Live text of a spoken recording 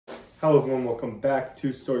Hello everyone, welcome back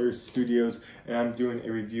to Sawyer Studios, and I'm doing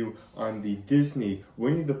a review on the Disney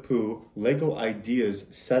Winnie the Pooh Lego Ideas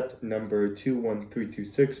set number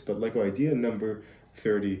 21326, but Lego Idea number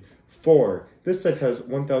 34. This set has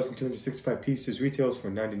 1,265 pieces, retails for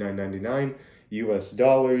 $99.99 US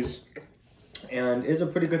dollars, and is a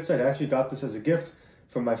pretty good set. I actually got this as a gift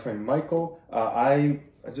from my friend Michael. I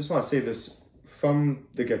just want to say this from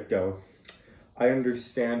the get-go. I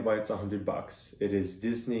understand why it's $100. It is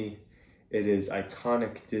Disney. It is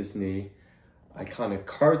iconic Disney, iconic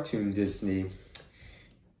cartoon Disney,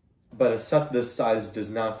 but a set this size does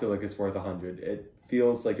not feel like it's worth $100. It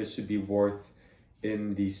feels like it should be worth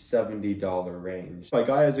in the $70 range. I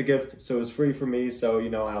got it as a gift, so it was free for me, so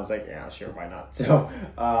I was like, yeah, sure, why not? So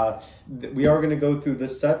we are gonna go through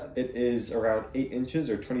this set. It is around 8 inches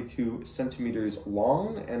or 22 centimeters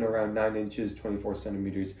long and around 9 inches, 24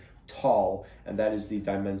 centimeters tall, and that is the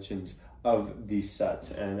dimensions of the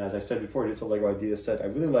set. And as I said before, it is a Lego Idea set. I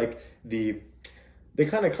really like they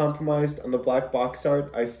kind of compromised on the black box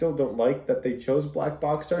art. I still don't like that they chose black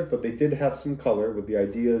box art, but they did have some color with the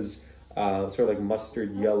Ideas sort of like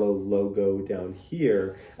mustard yellow logo down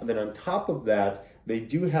here. And then on top of that, they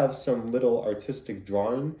do have some little artistic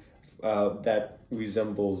drawing that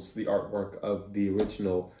resembles the artwork of the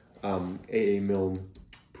original A.A. Milne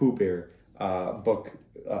Pooh Bear book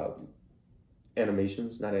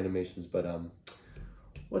animations, not animations, but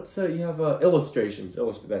you have illustrations,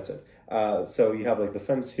 that's it. So you have like the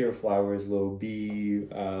fence here, flowers, little bee,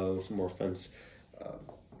 some more fence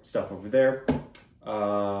stuff over there.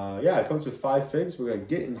 Yeah, it comes with 5 figs. We're gonna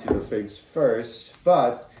get into the figs first,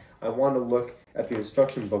 but I want to look at the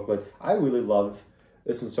instruction booklet. I really love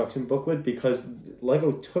this instruction booklet because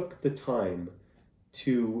Lego took the time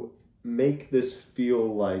to make this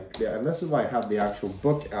feel like, and this is why I have the actual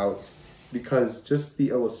book out, because just the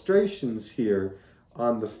illustrations here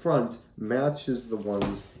on the front matches the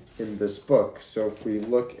ones in this book. So if we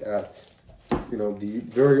look at, the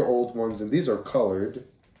very old ones, and these are colored,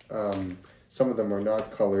 some of them are not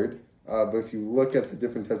colored, but if you look at the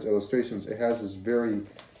different types of illustrations, it has this very,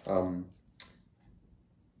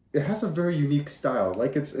 it has a very unique style.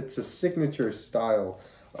 Like it's a signature style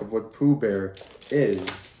of what Pooh Bear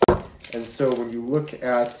is. And so when you look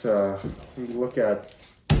at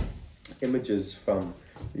images from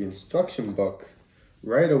the instruction book,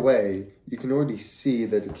 right away you can already see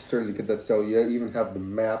that it's starting to get that style. You even have the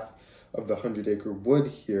map of the 100-acre wood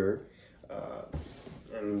here,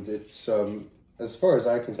 and it's as far as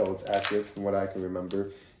I can tell, it's accurate from what I can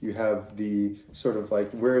remember. You have the sort of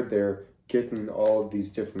like where they're getting all of these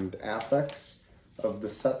different affects of the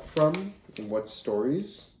set from and what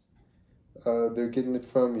stories they're getting it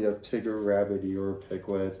from. You have Tigger, Rabbit, Eeyore,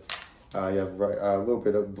 Piglet. You have a little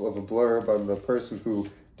bit of a blurb on the person who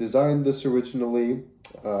designed this originally,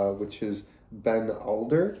 which is Ben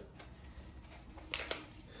Alder.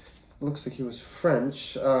 Looks like he was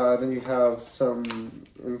French. Then you have some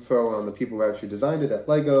info on the people who actually designed it at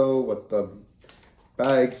Lego, what the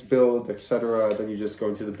bags build, etc. Then you just go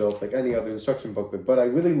into the build like any other instruction booklet. But I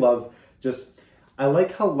really love I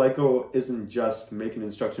like how Lego isn't just making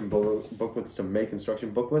instruction booklets to make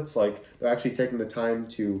instruction booklets. Like, they're actually taking the time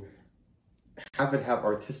to have it have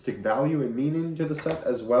artistic value and meaning to the set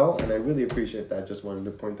as well, and I really appreciate that. Just wanted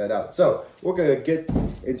to point that out. So we're gonna get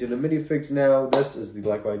into the minifigs now. This is the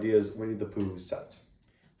Lego Ideas Winnie the Pooh set.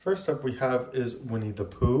 First up we have is Winnie the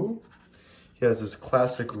Pooh. He has his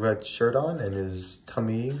classic red shirt on and his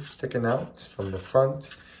tummy sticking out from the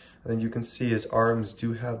front. And then you can see his arms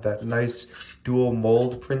do have that nice dual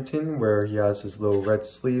mold printing where he has his little red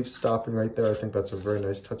sleeve stopping right there. I think that's a very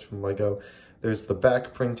nice touch from Lego. There's the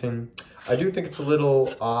back printing. I do think it's a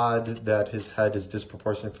little odd that his head is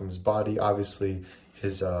disproportionate from his body. Obviously,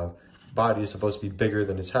 his body is supposed to be bigger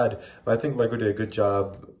than his head, but I think Lego did a good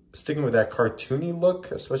job sticking with that cartoony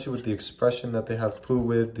look, especially with the expression that they have Pooh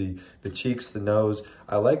with, the cheeks, the nose.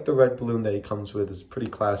 I like the red balloon that he comes with. It's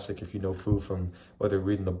pretty classic if you know Pooh from whether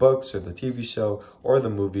reading the books or the TV show or the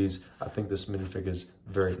movies. I think this minifig is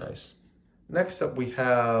very nice. Next up, we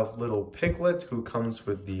have little Piglet, who comes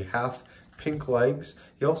with the half pink legs.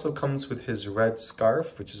 He also comes with his red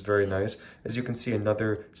scarf, which is very nice. As you can see,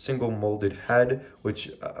 another single molded head,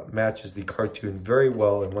 which matches the cartoon very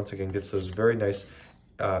well, and once again gets those very nice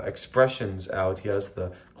expressions out. He has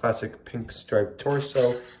the classic pink striped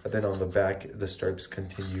torso, and then on the back, the stripes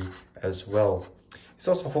continue as well. He's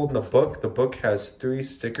also holding a book. The book has 3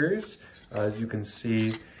 stickers. As you can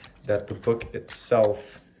see, that the book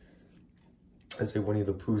itself is a Winnie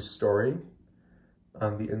the Pooh story.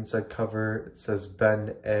 On the inside cover, it says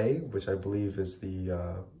Ben A, which I believe is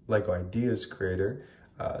the Lego Ideas creator.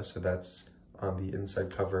 So that's on the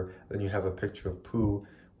inside cover. Then you have a picture of Pooh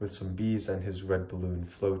with some bees and his red balloon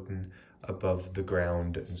floating above the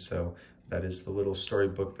ground. And so that is the little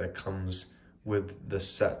storybook that comes with the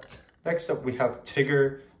set. Next up, we have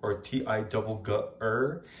Tigger, or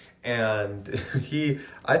T-I-G-G-R. And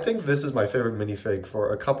I think this is my favorite minifig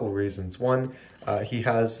for a couple reasons. One, he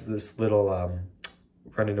has this little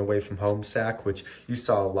running away from home sack, which you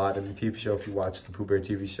saw a lot in the TV show. If you watched the Pooh Bear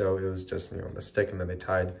TV show, it was just, on the stick, and then they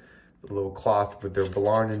tied a little cloth with their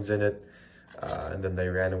belongings in it, and then they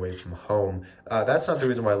ran away from home. That's not the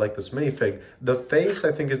reason why I like this minifig. The face,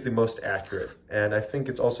 I think, is the most accurate, and I think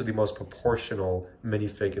it's also the most proportional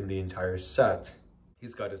minifig in the entire set.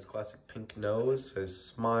 He's got his classic pink nose, his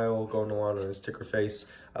smile going along on his Tigger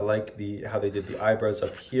face. I like how they did the eyebrows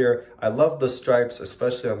up here. I love the stripes,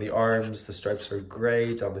 especially on the arms. The stripes are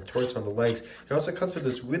great on the torso, on the legs. It also comes with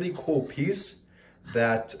this really cool piece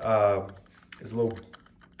that is a little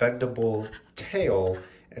bendable tail,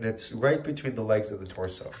 and it's right between the legs of the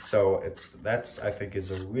torso. So that's I think is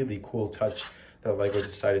a really cool touch that LEGO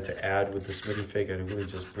decided to add with this minifig, and it really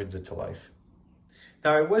just brings it to life.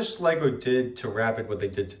 Now, I wish LEGO did to Rabbit what they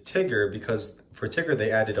did to Tigger, because for Tigger, they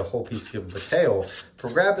added a whole piece to give him a tail. For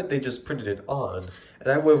Rabbit, they just printed it on.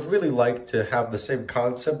 And I would have really liked to have the same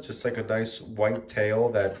concept, just like a nice white tail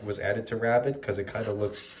that was added to Rabbit, because it kind of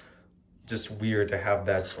looks just weird to have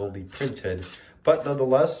that only printed. But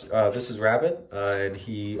nonetheless, this is Rabbit, and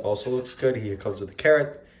he also looks good. He comes with a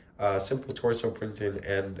carrot. Simple torso printing,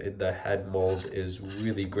 and the head mold is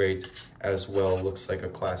really great as well. Looks like a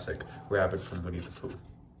classic Rabbit from Winnie the Pooh.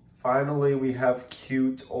 Finally, we have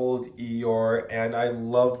cute old Eeyore, and I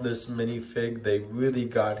love this minifig. They really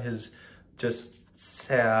got his just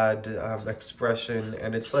sad expression,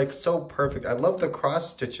 and it's like so perfect. I love the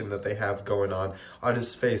cross stitching that they have going on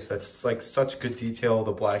his face. That's like such good detail,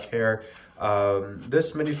 the black hair.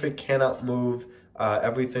 This minifig cannot move.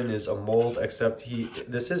 Everything is a mold, except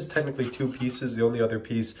this is technically two pieces. The only other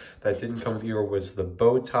piece that didn't come with Eeyore was the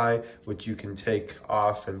bow tie, which you can take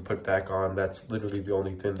off and put back on. That's literally the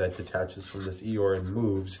only thing that detaches from this Eeyore and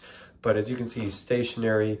moves. But as you can see, he's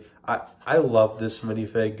stationary. I love this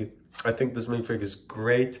minifig. I think this minifig is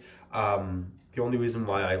great. The only reason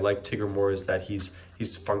why I like Tigger more is that he's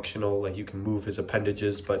functional, like you can move his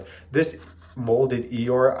appendages. But this molded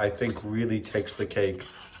Eeyore, I think, really takes the cake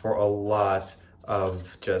for a lot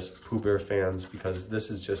of just Pooh Bear fans, because this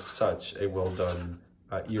is just such a well done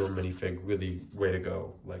Eeyore minifig. Really, way to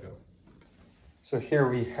go, LEGO. So here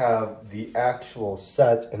we have the actual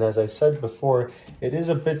set, and as I said before, it is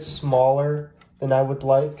a bit smaller than I would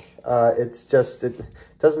like. It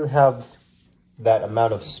doesn't have that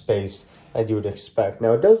amount of space that you would expect.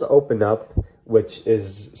 Now it does open up, which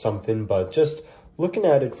is something, but just looking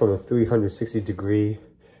at it from a 360-degree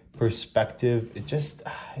perspective,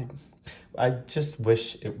 I just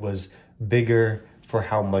wish it was bigger for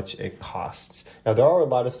how much it costs. Now, there are a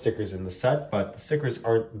lot of stickers in the set, but the stickers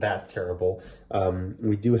aren't that terrible.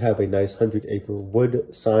 We do have a nice 100-acre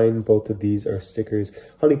wood sign. Both of these are stickers.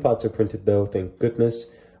 Honey pots are printed, though, thank goodness.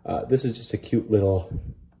 This is just a cute little,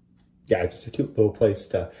 just a cute little place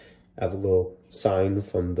to have a little sign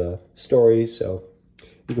from the story, so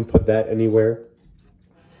you can put that anywhere.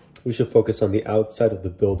 We should focus on the outside of the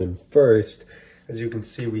building first. As you can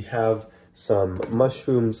see, we have some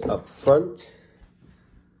mushrooms up front.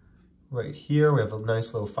 Right here, we have a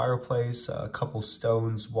nice little fireplace, a couple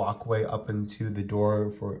stones, walkway up into the door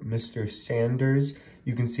for Mr. Sanders.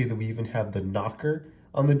 You can see that we even have the knocker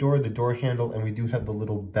on the door handle, and we do have the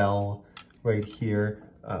little bell right here,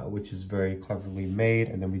 which is very cleverly made.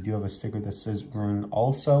 And then we do have a sticker that says Rune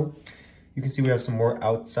also. You can see we have some more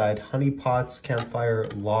outside honey pots, campfire,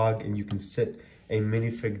 log, and you can sit a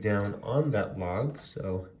minifig down on that log.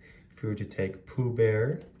 So if we were to take Pooh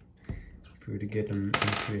Bear, if we were to get him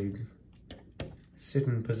into a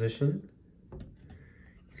sitting position, you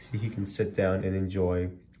can see he can sit down and enjoy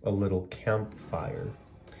a little campfire.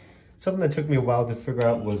 Something that took me a while to figure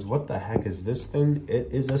out was, what the heck is this thing? It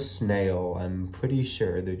is a snail, I'm pretty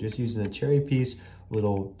sure. They're just using a cherry piece,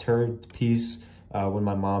 little turd piece. When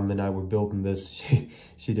my mom and I were building this,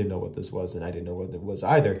 she didn't know what this was, and I didn't know what it was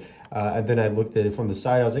either. And then I looked at it from the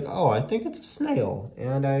side. I was like, oh, I think it's a snail,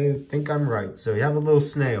 and I think I'm right. So you have a little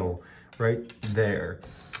snail right there.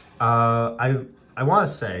 I want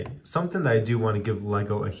to say something that I do want to give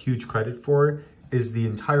LEGO a huge credit for is the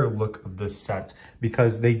entire look of this set,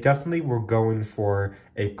 because they definitely were going for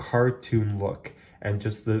a cartoon look, and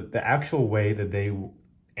just the actual way that they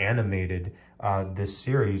animated this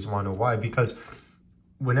series. Want to know why? Because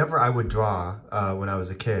whenever I would draw, when I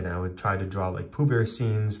was a kid, I would try to draw like Pooh Bear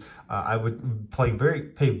scenes. I would pay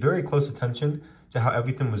very close attention to how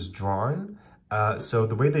everything was drawn, So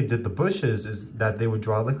the way they did the bushes is that they would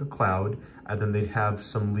draw like a cloud, and then they'd have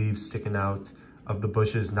some leaves sticking out of the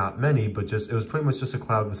bushes, not many, but just, it was pretty much just a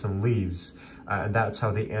cloud with some leaves. And that's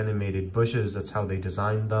how they animated bushes, that's how they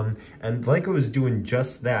designed them. And Lego is doing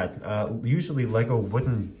just that. Usually Lego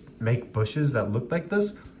wouldn't make bushes that looked like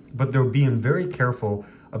this, but they're being very careful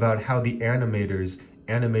about how the animators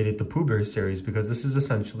animated the Pooh Bear series, because this is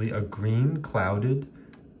essentially a green clouded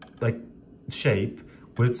like shape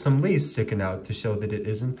with some leaves sticking out to show that it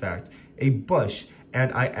is in fact a bush.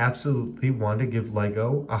 And I absolutely want to give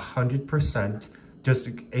Lego 100%, just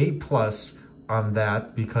A+ on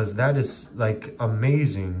that, because that is like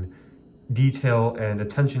amazing detail and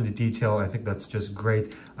attention to detail. I think that's just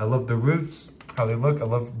great. I love the roots, how they look. I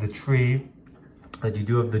love the tree, that you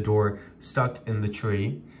do have the door stuck in the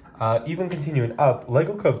tree. Even continuing up,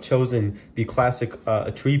 Lego could have chosen the classic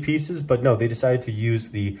tree pieces, but no, they decided to use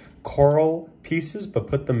the coral pieces, but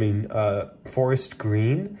put them in forest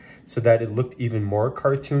green so that it looked even more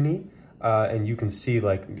cartoony. And you can see,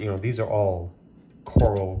 like, you know, these are all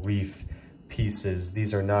coral reef pieces.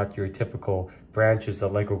 These are not your typical branches that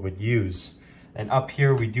Lego would use. And up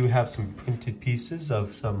here, we do have some printed pieces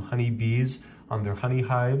of some honeybees on their honey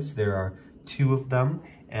hives. There are 2 of them.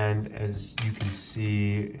 And as you can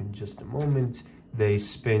see in just a moment, they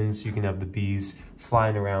spin so you can have the bees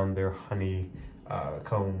flying around their honey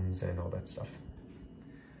combs and all that stuff.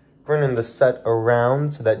 Turning the set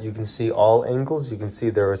around so that you can see all angles. You can see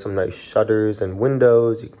there are some nice shutters and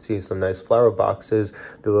windows. You can see some nice flower boxes,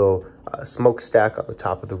 the little smokestack on the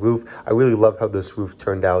top of the roof. I really love how this roof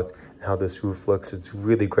turned out and how this roof looks. It's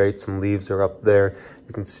really great. Some leaves are up there.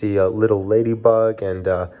 You can see a little ladybug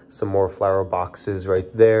and some more flower boxes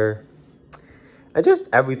right there. And just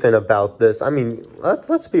everything about this. I mean,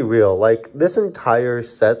 let's be real. Like, this entire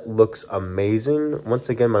set looks amazing. Once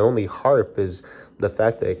again, my only harp is the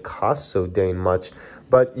fact that it costs so dang much.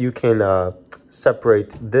 But you can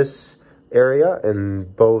separate this area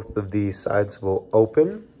and both of these sides will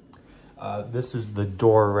open. This is the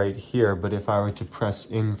door right here, but if I were to press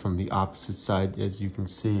in from the opposite side, as you can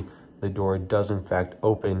see, the door does in fact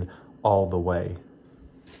open all the way.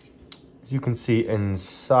 As you can see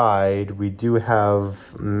inside, we do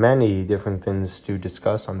have many different things to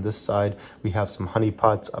discuss. On this side, we have some honey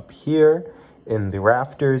pots up here in the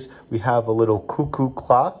rafters. We have a little cuckoo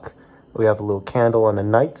clock. We have a little candle on a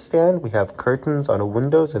nightstand. We have curtains on the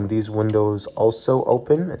windows, and these windows also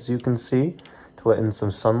open, as you can see, to let in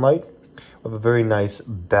some sunlight. We have a very nice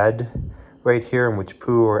bed right here in which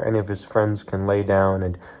Pooh or any of his friends can lay down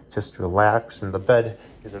and just relax. And the bed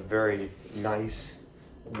is a very nice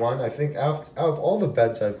one. I think out of all the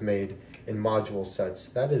beds I've made in module sets,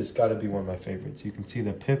 that has got to be one of my favorites. You can see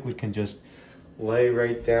that Piglet can just lay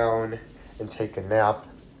right down and take a nap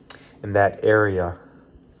in that area.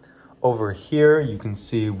 Over here, you can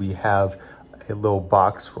see we have a little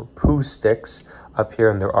box for Pooh sticks up here,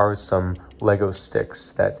 and there are some Lego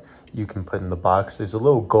sticks that you can put in the box. There's a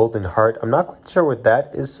little golden heart. I'm not quite sure what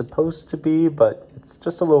that is supposed to be, but it's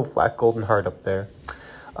just a little flat golden heart up there.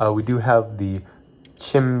 We do have the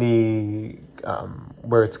chimney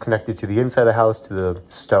where it's connected to the inside of the house, to the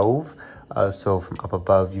stove. So from up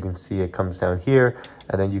above, you can see it comes down here,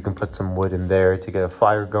 and then you can put some wood in there to get a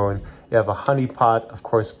fire going. You have a honey pot. Of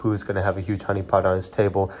course, Pooh is going to have a huge honey pot on his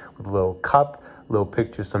table with a little cup, a little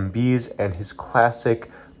picture, some bees, and his classic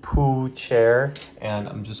Pooh chair. And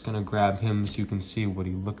I'm just going to grab him so you can see what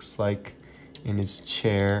he looks like in his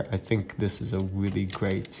chair. I think this is a really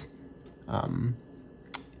great,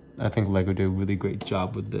 I think Lego did a really great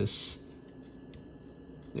job with this.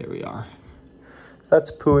 There we are.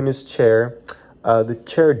 That's Pooh in his chair. The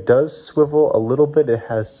chair does swivel a little bit. It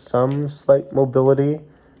has some slight mobility,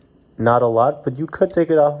 not a lot, but you could take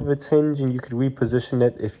it off of its hinge and you could reposition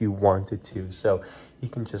it if you wanted to. So you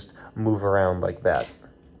can just move around like that.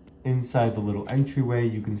 Inside the little entryway,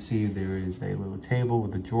 you can see there is a little table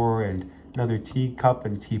with a drawer and another teacup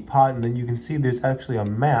and teapot. And then you can see there's actually a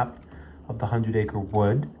map of the 100-acre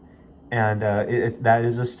wood. And that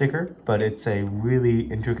is a sticker, but it's a really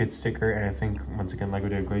intricate sticker. And I think, once again, Lego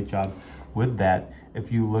did a great job with that.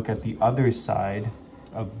 If you look at the other side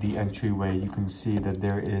of the entryway, you can see that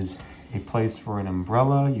there is a place for an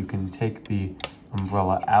umbrella. You can take the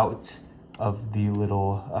umbrella out of the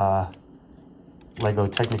little Lego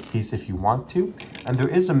Technic piece if you want to. And there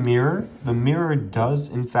is a mirror. The mirror does,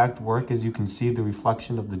 in fact, work. As you can see, the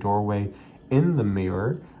reflection of the doorway in the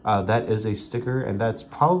mirror. That is a sticker, and that's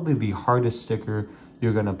probably the hardest sticker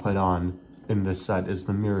you're gonna put on in this set, is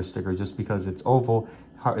the mirror sticker, just because it's oval.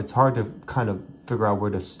 It's hard to kind of figure out where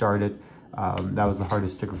to start it. That was the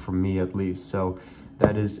hardest sticker for me, at least. So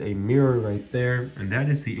that is a mirror right there, and that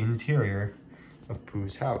is the interior of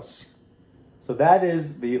Pooh's house. So that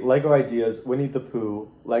is the LEGO Ideas Winnie the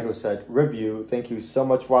Pooh Lego set review. Thank you so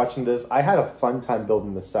much for watching this. I had a fun time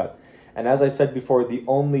building the set. And as I said before, the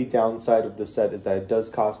only downside of the set is that it does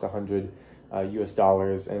cost $100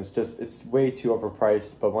 US, and it's way too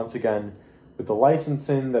overpriced. But once again, with the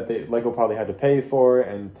licensing that LEGO probably had to pay for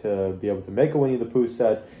and to be able to make a Winnie the Pooh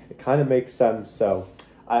set, it kind of makes sense. So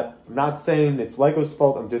I'm not saying it's LEGO's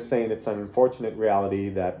fault. I'm just saying it's an unfortunate reality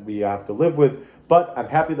that we have to live with. But I'm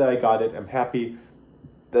happy that I got it. I'm happy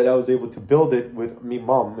that I was able to build it with me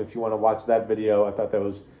mom. If you want to watch that video, I thought that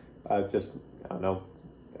was just, I don't know,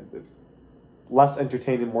 less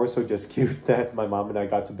entertaining, more so just cute that my mom and I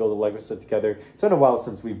got to build a Lego set together. It's been a while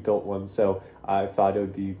since we've built one, so I thought it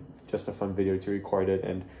would be just a fun video to record it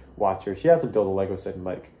and watch her. She hasn't built a Lego set in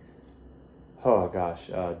like, oh gosh,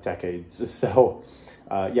 decades. So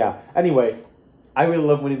yeah, anyway, I really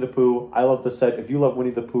love Winnie the Pooh. I love the set. If you love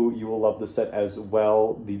Winnie the Pooh, you will love the set as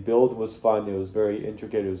well. The build was fun. It was very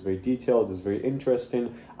intricate. It was very detailed. It was very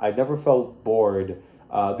interesting. I never felt bored.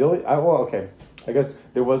 I guess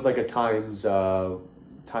there was like a times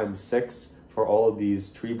 6 for all of these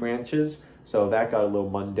tree branches. So that got a little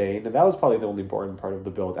mundane, and that was probably the only boring part of the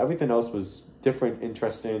build. Everything else was different,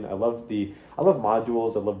 interesting. I love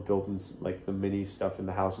modules. I love building like the mini stuff in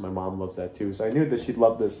the house. My mom loves that too. So I knew that she'd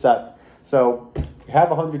love this set. So if you have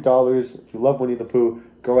 $100, if you love Winnie the Pooh,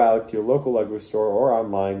 go out to your local Lego store or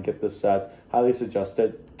online, get this set. Highly suggest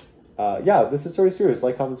it. Yeah, this is Story Serious.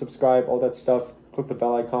 Like, comment, subscribe, all that stuff. Click the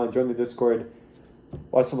bell icon, join the Discord,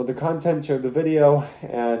 watch some other content, share the video,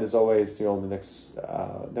 and as always, see you on the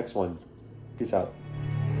next one. Peace out.